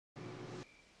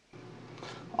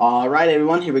Alright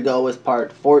everyone, here we go with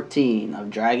part 14 of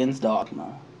Dragons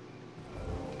Dogma.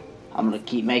 I'm going to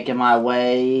keep making my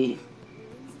way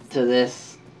to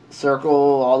this circle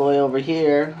all the way over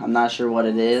here. I'm not sure what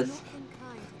it is.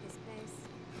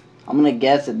 I'm going to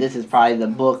guess that this is probably the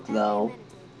book though,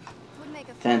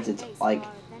 since it's like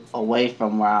away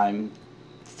from where I'm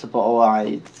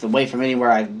it's away from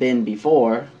anywhere I've been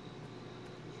before.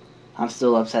 I'm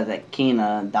still upset that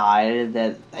Kina died,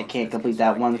 that I can't complete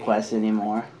that one quest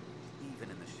anymore.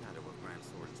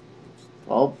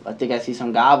 Well, I think I see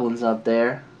some goblins up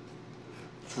there.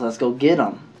 So let's go get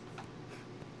them.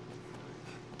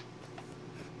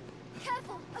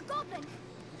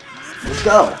 Let's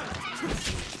go.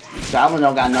 Goblin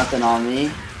don't got nothing on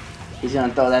me. He's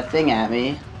gonna throw that thing at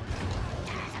me.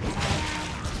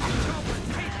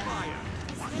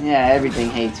 Yeah, everything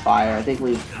hates fire. I think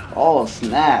we've... Oh,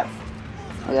 snap.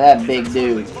 Look at that big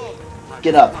dude.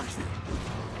 Get up.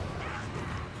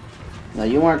 No,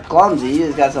 you weren't clumsy. You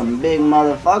just got some big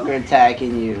motherfucker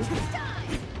attacking you.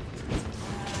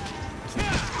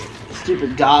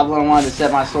 Stupid goblin wanted to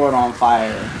set my sword on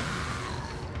fire.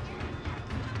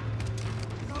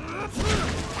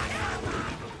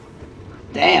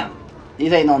 Damn.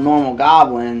 These ain't no normal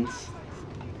goblins.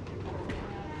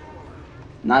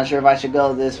 Not sure if I should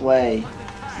go this way.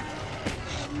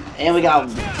 And we got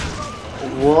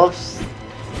wolves.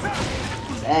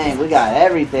 Dang, we got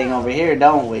everything over here,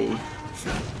 don't we?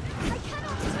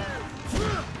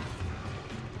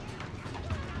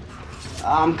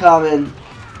 I'm coming.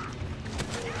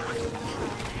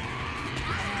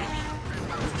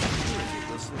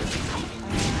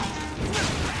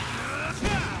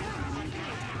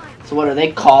 So what, are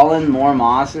they calling more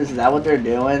monsters? Is that what they're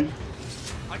doing?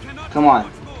 Come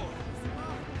on.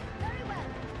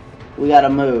 We gotta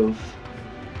move.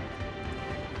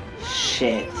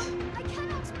 Shit.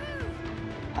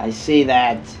 I see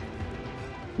that.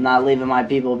 I'm not leaving my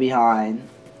people behind.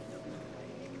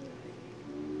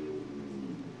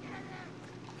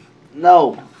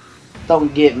 No.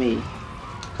 Don't get me.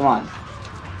 Come on.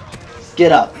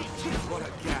 Get up.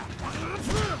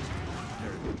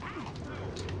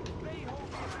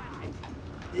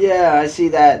 Yeah, I see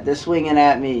that. They're swinging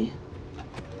at me.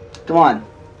 Come on.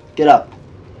 Get up.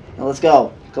 Now let's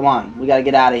go. Come on. We gotta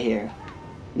get out of here.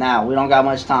 Now, we don't got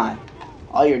much time.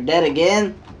 Oh, you're dead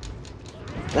again?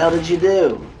 What the hell did you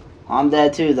do? I'm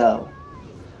dead too, though.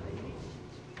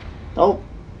 Oh.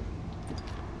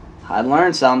 I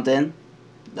learned something.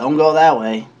 Don't go that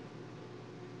way.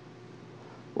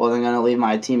 Wasn't gonna leave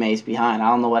my teammates behind. I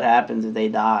don't know what happens if they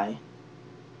die.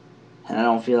 And I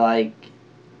don't feel like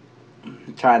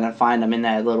trying to find them in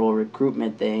that little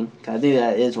recruitment thing. I think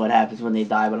that is what happens when they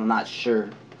die, but I'm not sure.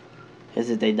 Because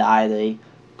if they die, they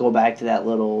go back to that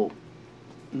little,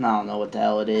 I don't know what the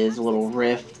hell it is, little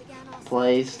rift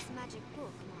place.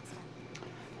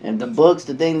 If the book's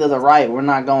the thing to the right, we're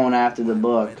not going after the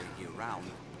book.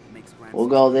 We'll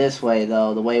go this way,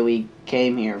 though, the way we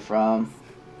came here from.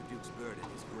 The Duke's burden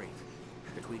is great,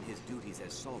 between his duties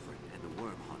as sovereign and the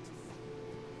worm hunt.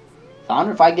 I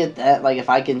wonder if I get that, like if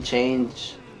I can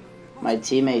change my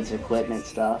teammates' equipment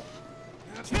stuff.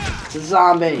 It's a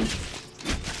zombie!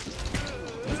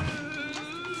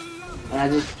 And I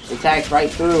just attacked right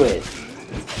through it.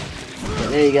 Okay,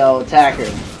 there you go, attack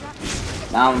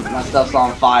her. Now my stuff's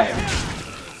on fire.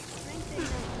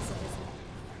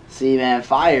 See, man,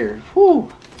 fire.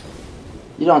 Whew.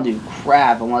 You don't do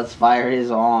crap unless fire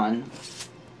is on.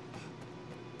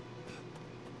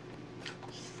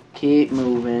 Keep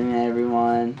moving,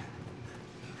 everyone.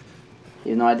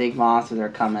 Even though I think monsters are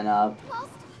coming up.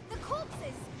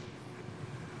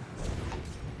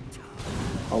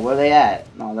 Oh, where are they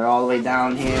at? No, they're all the way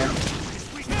down here.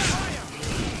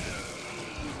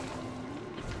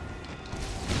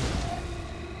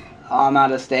 Oh, I'm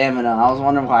out of stamina. I was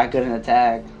wondering why I couldn't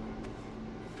attack.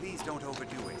 Please don't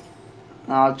overdo it.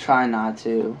 I'll try not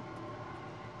to.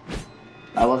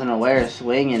 I wasn't aware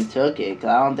Swing and took it, because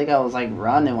I don't think I was like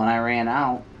running when I ran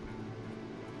out.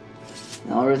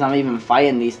 The only reason I'm even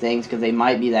fighting these things because they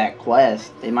might be that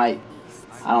quest. They might,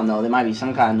 I don't know, they might be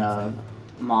some kind of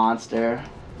monster.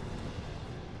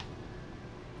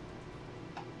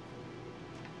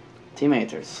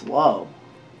 Teammates are slow.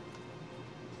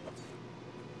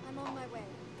 I'm on my way.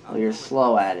 Oh, you're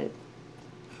slow at it.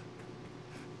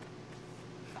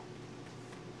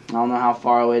 I don't know how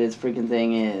far away this freaking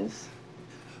thing is.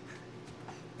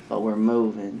 But we're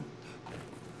moving.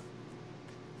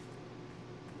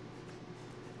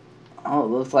 Oh, it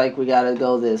looks like we gotta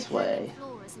go this way. The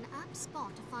floor is an apt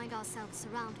spot to find ourselves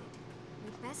surrounded.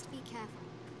 We'd best be careful.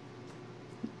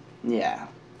 Yeah.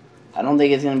 I don't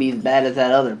think it's gonna be as bad as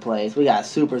that other place. We got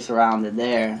super surrounded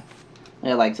there. We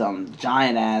had like some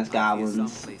giant ass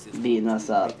goblins beating us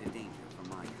up.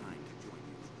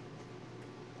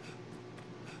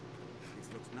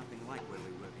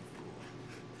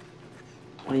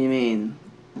 What do you mean?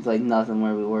 It's like nothing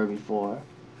where we were before.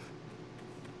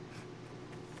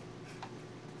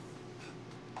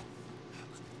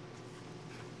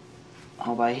 I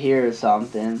hope I hear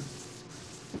something.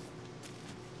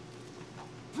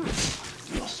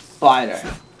 Oh, spider.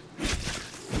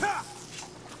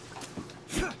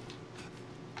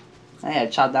 Hey, I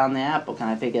chopped down the apple. Can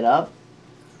I pick it up?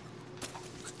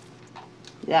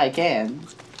 Yeah, I can.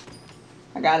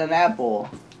 I got an apple.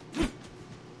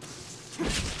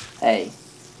 Hey.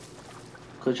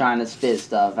 Quit trying to spit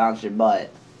stuff out your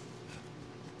butt.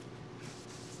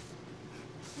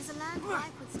 There's a land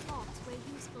rife with spots where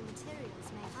useful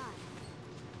materials may hide.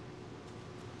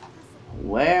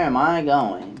 Where am I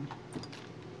going?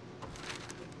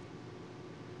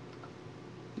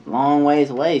 Long ways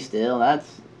away still.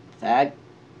 That's that.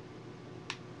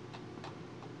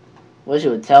 Wish it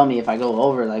would tell me if I go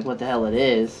over like what the hell it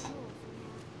is.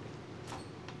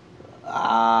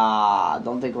 Ah,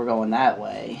 don't think we're going that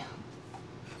way.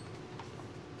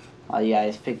 Oh, you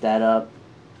guys pick that up.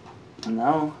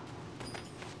 No.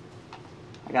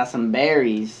 I got some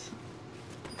berries.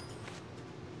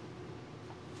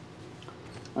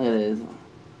 Look at this.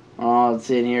 Oh, it's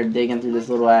sitting here digging through this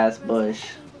little ass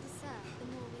bush.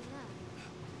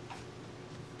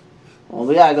 Well,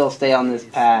 we gotta go stay on this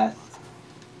path.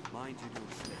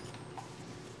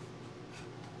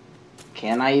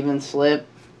 Can I even slip?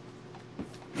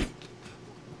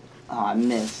 Oh, I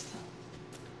missed.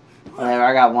 Whatever,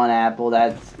 I got one apple.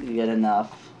 That's good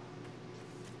enough.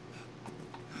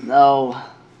 No.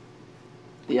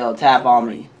 Yo, tap on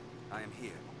me. I am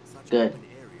here. Such Good. open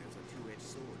areas of two-edged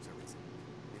swords arisen.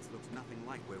 This looks nothing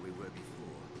like where we were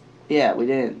before. Yeah, we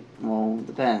didn't. Well,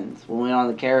 depends. When we went on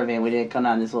the caravan, we didn't come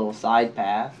down this little side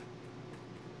path.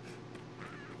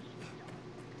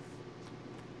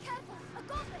 Careful, a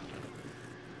goblin!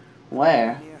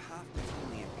 Where? Near half the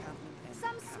only encampment and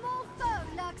Some small foe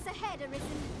lurks ahead, Arisen.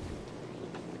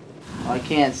 Well, I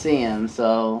can't see him,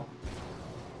 so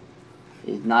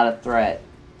he's not a threat.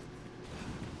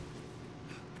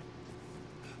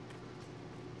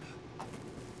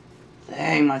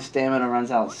 Dang, my stamina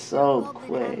runs out so Goblin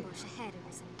quick. ambush ahead,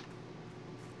 Arisen.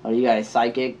 Oh, you guys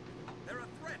psychic? they're a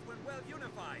threat when well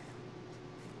unified.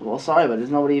 Well, sorry, but there's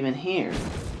nobody even here.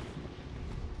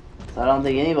 So I don't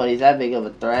think anybody's that big of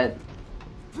a threat.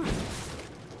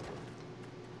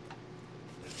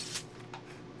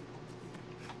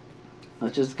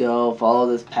 Let's just go, follow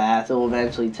this path. It will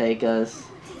eventually take us.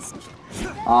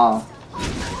 Oh.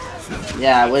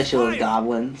 Yeah, I wish it was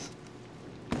goblins.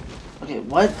 Okay,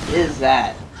 what is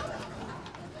that?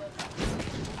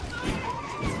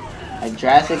 I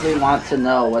drastically want to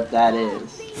know what that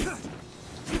is.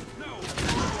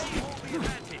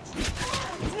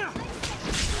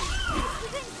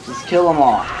 Just kill them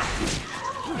all.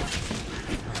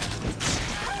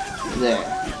 There.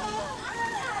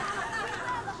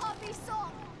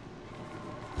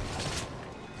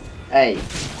 Hey,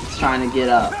 it's trying to get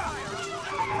up.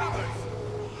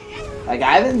 Like,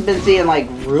 I haven't been seeing, like,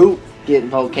 Root get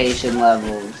vocation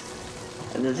levels.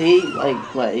 Does he, like,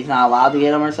 what, he's not allowed to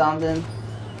get them or something?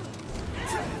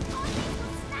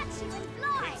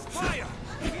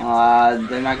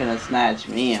 They're not gonna snatch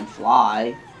me and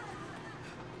fly.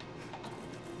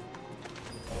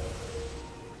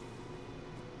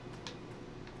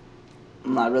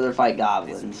 I'd rather fight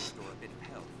goblins.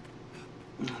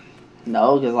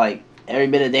 No, because, like, every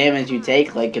bit of damage you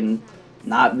take, like, can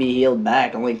not be healed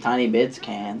back. Only tiny bits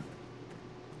can.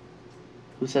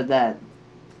 Who said that?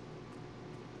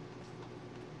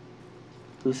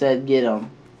 Who said get him?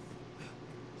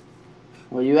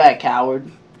 Where you at,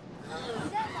 coward?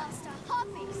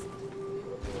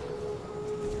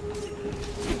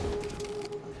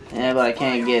 Yeah, but I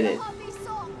can't get it.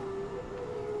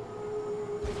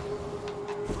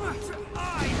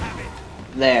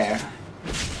 There.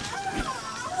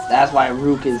 That's why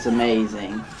Rook is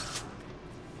amazing.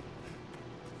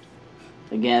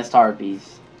 Against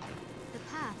harpies. The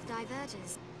path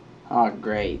diverges. Oh,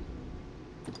 great.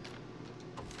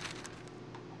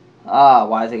 Ah,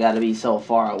 why's it gotta be so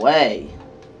far away?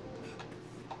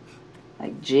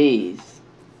 Like, jeez.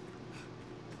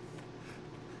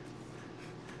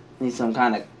 Need some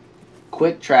kind of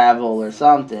quick travel or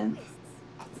something.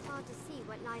 It's hard to see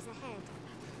what lies ahead.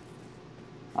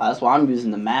 Oh, that's why I'm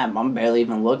using the map. I'm barely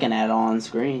even looking at it on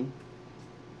screen.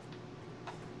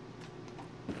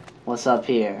 What's up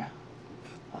here?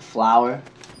 A flower?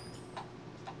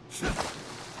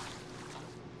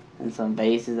 And some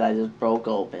bases I just broke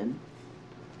open.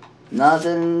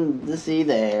 Nothing to see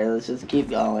there. Let's just keep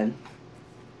going.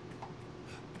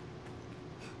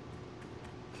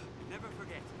 Never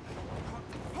forget.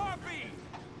 Harpy!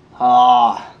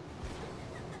 Aw.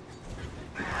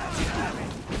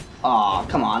 Aw,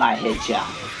 come on, I hit ya.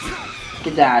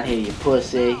 Get down here, you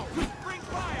pussy. Bring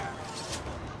fire!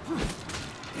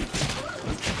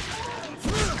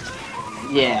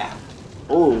 Yeah.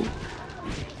 Ooh.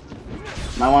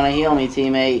 Might want to heal me,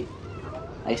 teammate.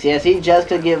 Like, see, I see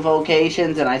Jessica get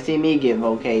vocations, and I see me get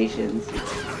vocations.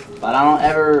 But I don't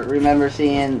ever remember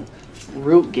seeing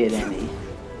Root get any.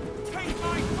 Take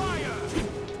my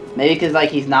fire! Maybe because, like,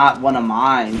 he's not one of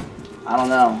mine. I don't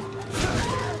know.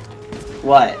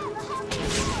 What?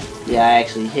 Yeah, I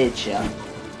actually hit you.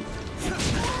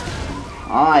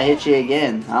 Oh, I hit you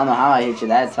again. I don't know how I hit you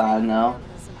that time, though.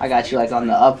 I got you, like, on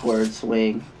the upward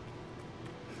swing.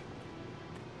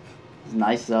 It's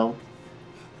nice, though.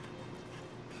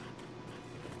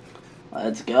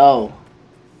 Let's go.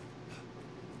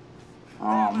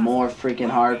 Oh, more freaking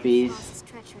harpies.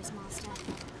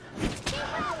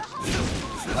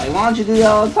 Like, why don't you do that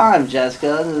all the time,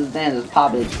 Jessica? Damn, just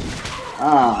pop it.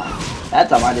 Oh, that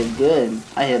time I did good.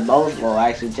 I hit both. Well,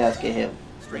 actually, Jessica hit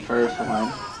the first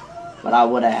one. But I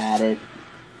would have had it.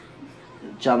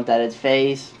 Jumped at its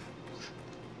face.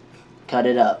 Cut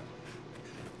it up.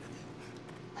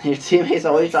 Your teammates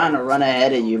always trying to run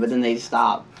ahead of you, but then they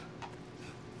stop.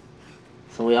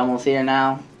 So we almost here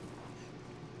now.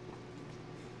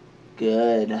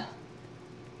 Good.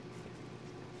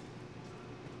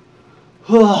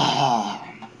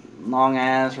 Long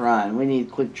ass run. We need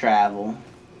quick travel.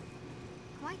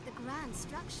 Quite the grand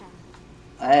structure.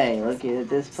 Hey, look at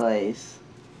this place.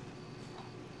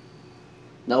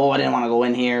 No, I didn't want to go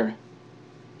in here.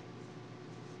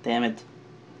 Damn it.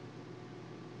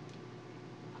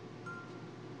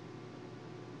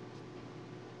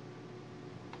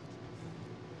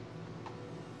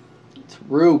 It's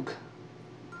Rook.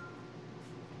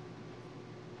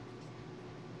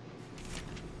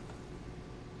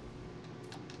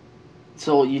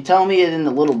 So you tell me it in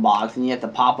the little box and you have to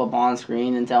pop up on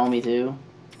screen and tell me too?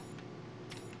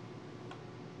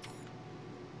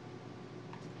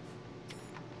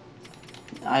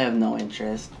 I have no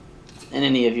interest in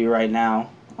any of you right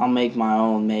now. I'll make my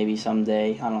own maybe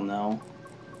someday. I don't know.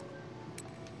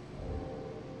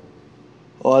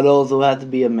 Oh, I'd also have to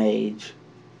be a mage.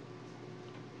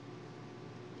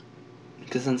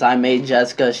 Because since I made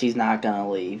Jessica, she's not gonna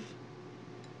leave.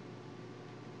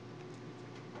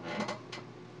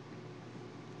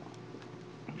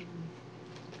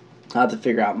 I'll have to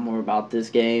figure out more about this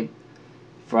game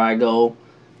before I go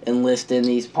enlisting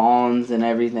these pawns and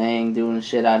everything, doing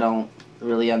shit I don't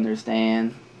really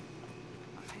understand.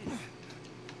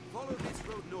 Follow this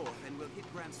road north and we'll hit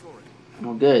Grand Soren.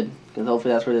 Well, good, because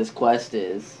hopefully that's where this quest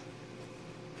is.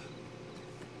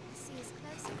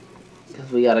 Because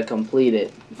we gotta complete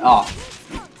it. Oh.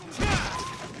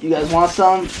 You guys want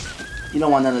some? You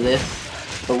don't want none of this.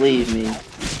 Believe me.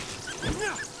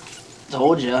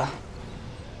 Told ya.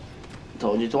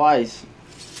 Told you twice.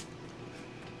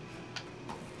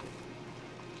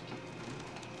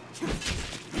 I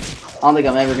don't think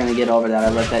I'm ever gonna get over that. I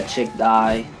let that chick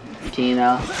die.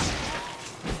 Kina.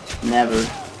 Never.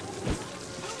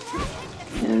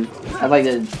 And I'd like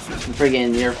to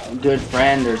friggin' your good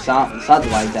friend or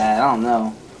something like that. I don't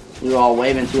know. We were all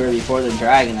waving to her before the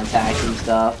dragon attacked and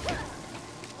stuff.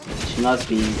 She must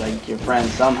be like your friend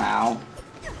somehow.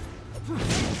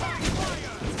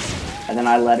 And then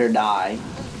I let her die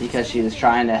because she was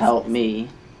trying to help me.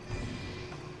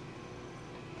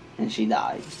 And she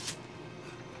died.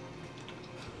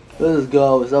 Let's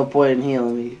go. There's no point in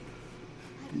healing me.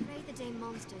 I pray the day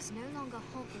monsters no longer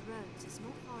haunt the roads is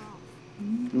not far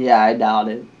off. Yeah, I doubt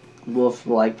it. Wolves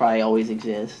will like probably always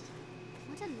exist.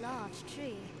 What a large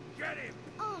tree. Get him!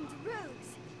 Armed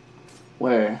rogues.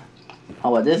 Where?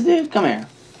 Oh, what, this dude? Come here.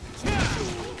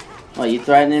 What, you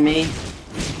threatening me?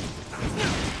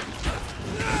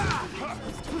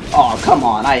 Oh, come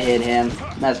on. I hit him.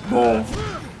 That's bull.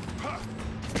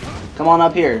 Come on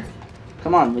up here.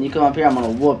 Come on. When you come up here, I'm going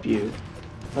to whoop you.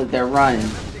 Look, they're running.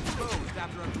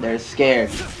 They're scared.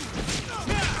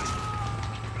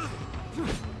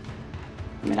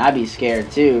 I mean, I'd be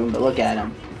scared too, but look at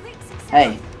him.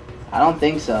 Hey, I don't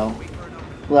think so.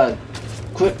 Look,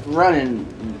 quit running,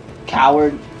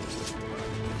 coward.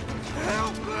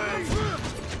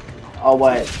 Oh,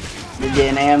 what? They're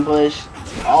getting ambushed?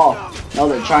 Oh, no,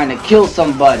 they're trying to kill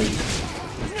somebody.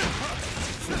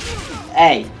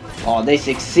 Hey, oh, they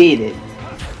succeeded.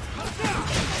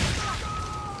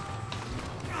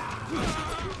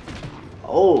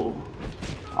 Oh,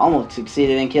 almost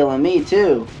succeeded in killing me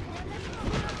too.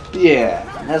 Yeah,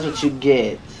 that's what you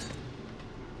get.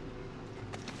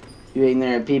 You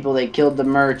ignorant people, they killed the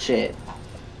merchant.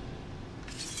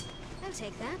 I'll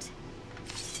take that.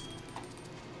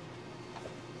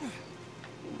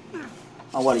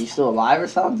 Oh, what, are you still alive or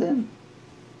something?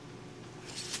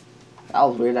 That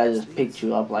was weird, I just picked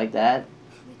you up like that.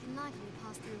 We can likely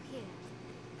pass through here.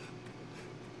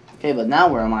 Okay, but now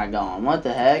where am I going? What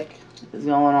the heck is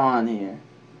going on here?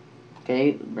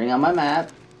 Okay, bring up my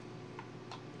map.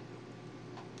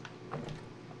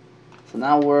 So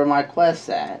now where are my quests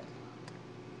at?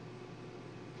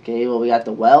 Okay, well we got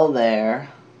the well there.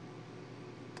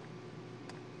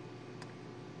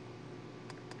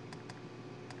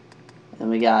 And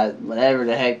we got whatever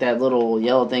the heck that little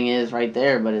yellow thing is right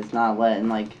there, but it's not letting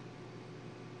like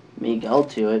me go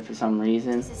to it for some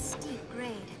reason. It's a steep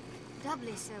grade,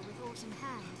 doubly so with autumn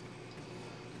hand.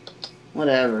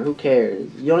 Whatever, who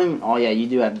cares? You don't even, oh yeah, you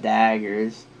do have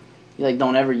daggers. You like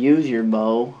don't ever use your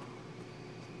bow.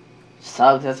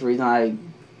 Sucks, that's the reason I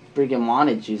freaking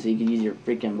wanted you, so you could use your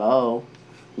freaking bow.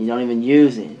 You don't even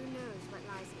use it. Who knows what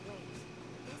lies in wait?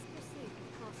 Let's proceed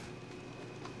with caution.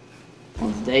 Well,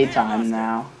 it's daytime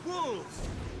now.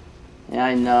 Yeah,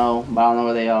 I know, but I don't know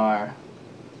where they are.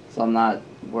 So I'm not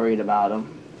worried about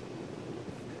them.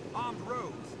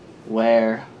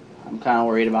 Where? I'm kind of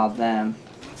worried about them.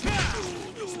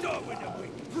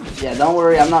 Yeah, don't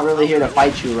worry, I'm not really here to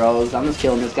fight you, Rose. I'm just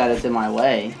killing this guy that's in my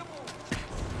way.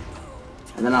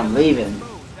 And then I'm leaving.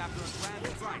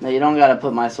 No, you don't gotta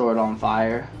put my sword on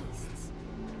fire.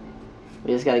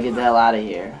 We just gotta get the hell out of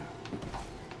here.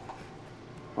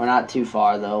 We're not too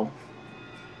far, though.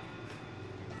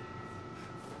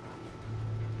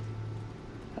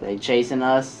 Are they chasing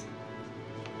us?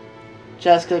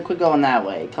 Jessica, quit going that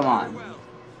way. Come on. I'm on my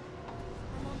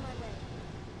way.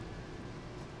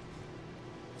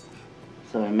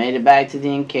 So we made it back to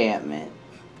the encampment.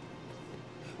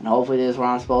 And hopefully this is where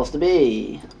I'm supposed to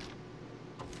be.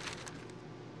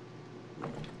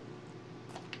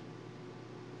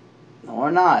 No, we're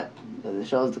not. Because it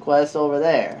shows the quest over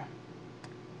there.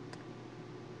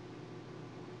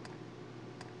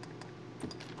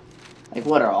 Like,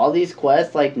 what are all these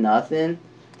quests like nothing?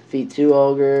 Defeat 2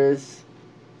 ogres.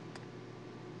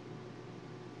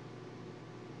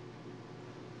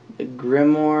 The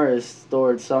grimoire is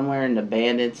stored somewhere in the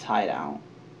bandits' hideout.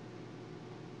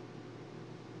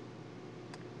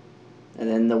 And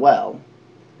then the well.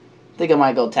 I think I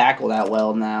might go tackle that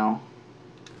well now.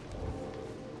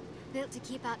 Built to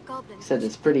keep out goblins. Except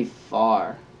it's pretty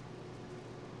far.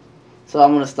 So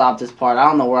I'm going to stop this part. I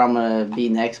don't know where I'm going to be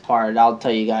next part. I'll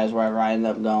tell you guys wherever I end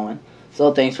up going.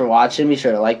 So thanks for watching. Be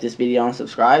sure to like this video and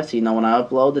subscribe so you know when I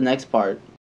upload the next part.